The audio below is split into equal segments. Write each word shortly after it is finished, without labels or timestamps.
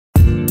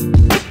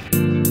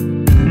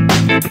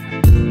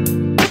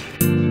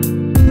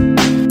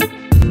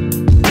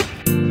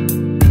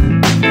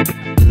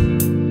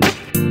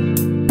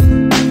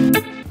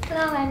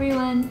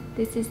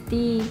this is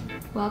Dee.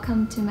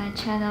 Welcome to my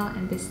channel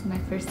and this is my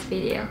first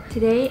video.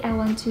 Today I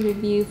want to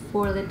review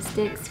 4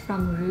 lipsticks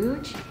from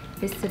ROUJE.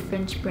 It's the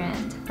French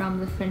brand from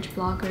the French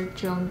blogger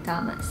Joan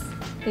Damas.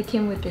 They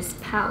came with this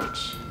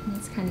pouch and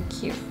it's kind of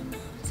cute.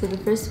 So the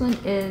first one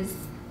is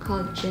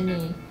called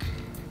Ginny.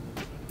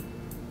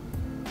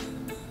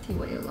 See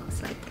what it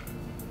looks like.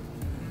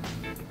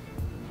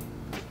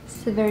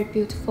 It's a very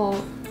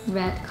beautiful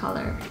red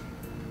color.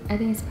 I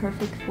think it's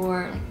perfect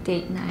for like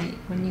date night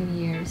or New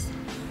Year's.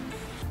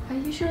 I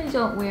usually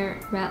don't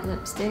wear red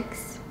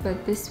lipsticks,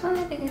 but this one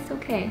I think it's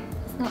okay.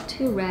 It's not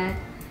too red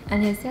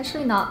and it's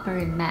actually not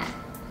very matte.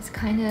 It's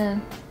kind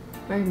of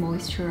very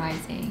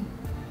moisturizing.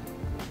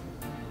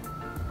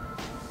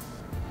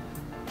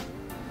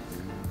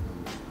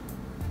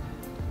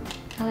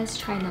 Now let's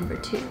try number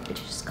 2,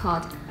 which is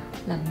called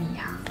La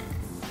Mia.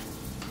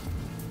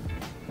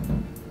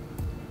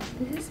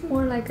 This is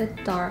more like a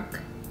dark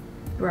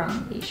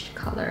brownish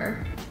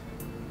color.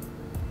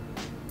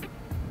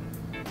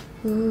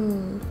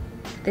 Ooh,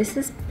 this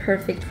is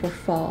perfect for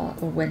fall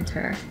or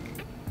winter.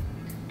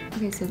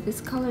 Okay, so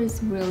this color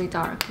is really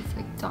dark. It's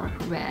like dark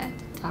red,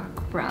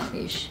 dark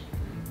brownish.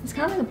 It's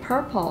kind of like a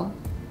purple.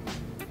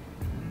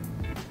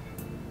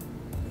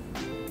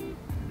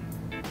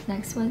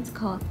 Next one's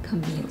called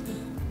Camille.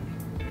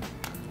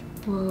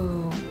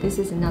 Whoa, this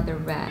is another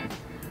red.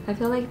 I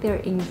feel like they're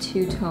in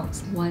 2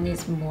 tones. One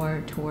is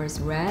more towards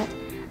red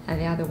and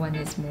the other one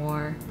is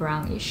more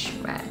brownish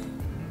red.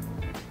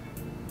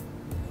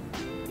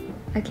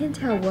 I can't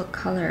tell what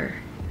color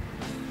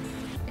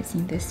is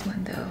in this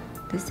one though.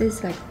 This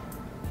is like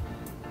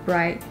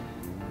bright,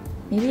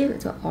 maybe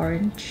it's an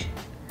orange.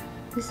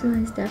 This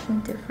one is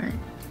definitely different.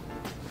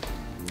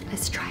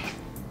 Let's try it.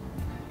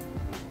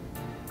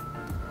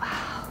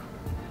 Wow.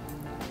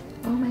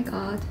 Oh my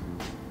god.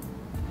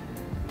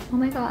 Oh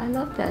my god, I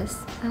love this.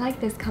 I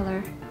like this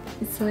color.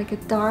 It's like a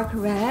dark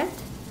red.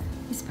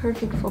 It's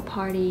perfect for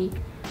party,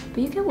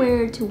 but you can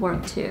wear it to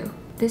work too.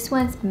 This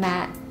one's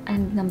matte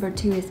and number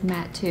 2 is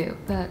matte too,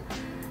 but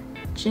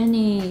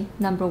Ginny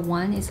number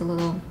 1 is a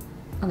little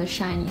on the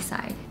shiny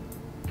side.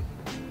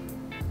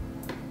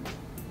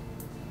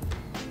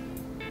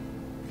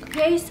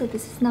 Okay, so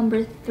this is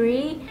number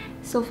 3.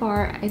 So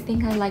far, I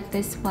think I like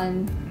this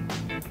one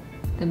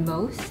the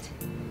most.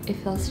 It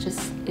feels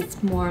just,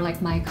 it's more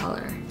like my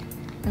color.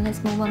 And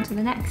let's move on to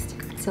the next.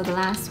 So the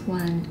last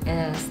one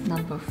is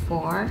number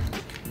 4.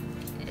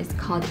 It's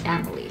called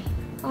Emily.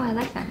 Oh, I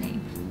like that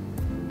name.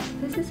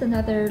 This is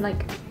another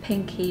like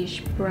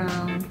pinkish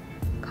brown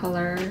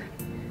color.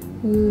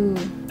 Ooh,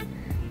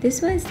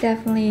 this one is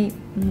definitely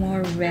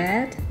more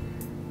red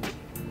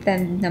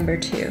than number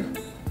 2.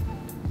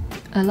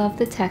 I love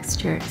the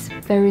texture. It's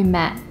very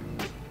matte,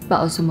 but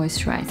also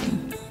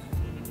moisturizing.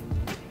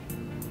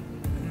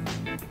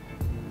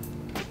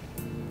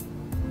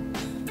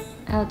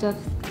 Out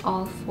of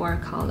all 4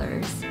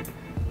 colors,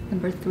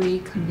 number 3,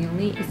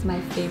 Camille, is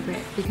my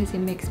favorite because it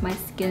makes my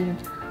skin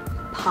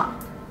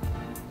pop.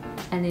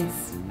 And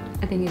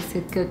I think it's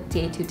a good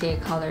day-to-day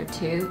color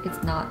too.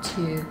 It's not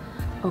too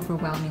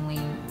overwhelmingly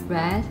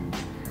red,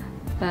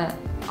 but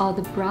all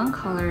the brown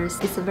colors,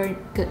 it's a very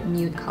good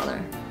nude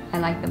color. I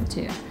like them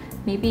too.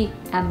 Maybe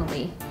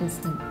Emily is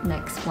the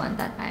next one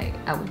that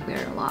I would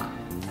wear a lot.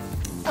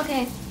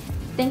 Okay,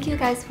 thank you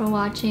guys for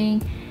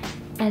watching.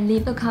 And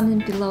leave a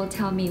comment below,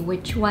 tell me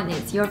which one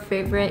is your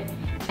favorite.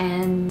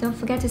 And don't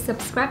forget to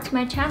subscribe to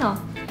my channel.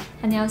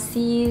 And I'll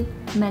see you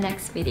in my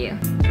next video.